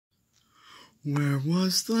Where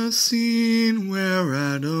was the scene where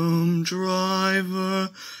Adam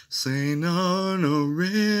Driver sang an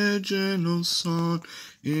original song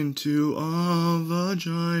into a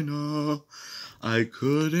vagina? I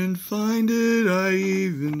couldn't find it, I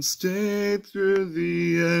even stayed through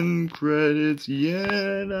the end credits,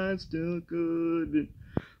 yet I still couldn't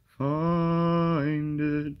find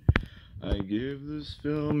it. I give this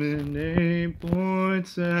film an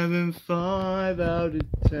 8.75 out of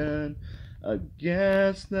 10. I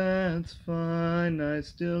guess that's fine, I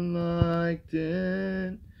still liked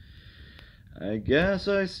it. I guess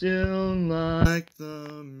I still like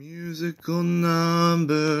the musical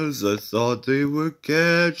numbers. I thought they were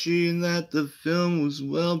catchy and that the film was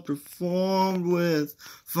well performed with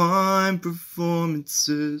fine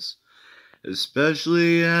performances,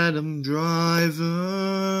 especially Adam Driver's.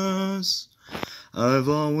 I've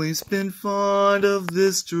always been fond of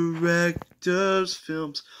this director's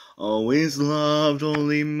films. Always loved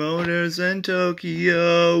Holy Motors and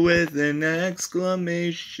Tokyo with an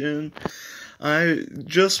exclamation. I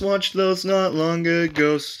just watched those not long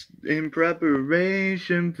ago in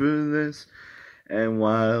preparation for this. And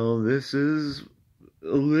while this is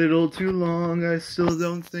a little too long, I still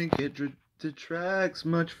don't think it detracts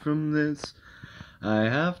much from this. I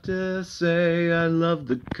have to say I love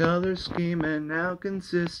the color scheme and how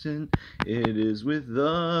consistent it is with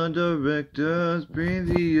the director's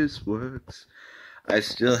previous works. I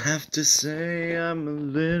still have to say I'm a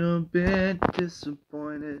little bit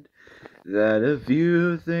disappointed that a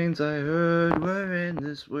few things I heard were in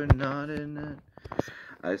this were not in it.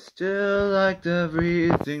 I still liked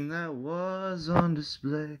everything that was on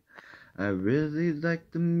display. I really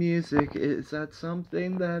like the music. Is that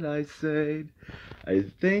something that I said? I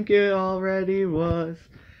think it already was.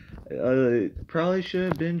 It probably should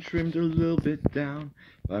have been trimmed a little bit down.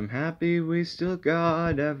 But I'm happy we still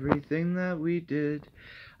got everything that we did.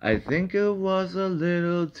 I think it was a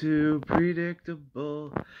little too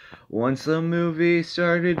predictable. Once the movie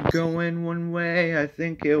started going one way, I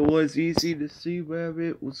think it was easy to see where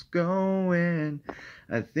it was going.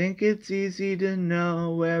 I think it's easy to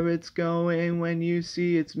know where it's going when you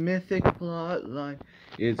see its mythic plot line.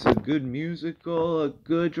 It's a good musical, a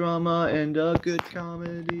good drama, and a good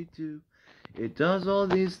comedy too. It does all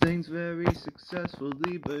these things very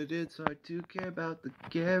successfully, but it's hard to care about the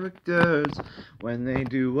characters when they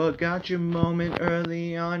do a gotcha moment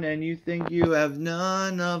early on and you think you have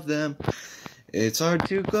none of them. It's hard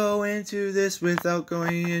to go into this without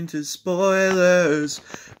going into spoilers,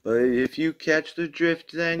 but if you catch the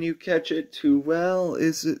drift, then you catch it too well.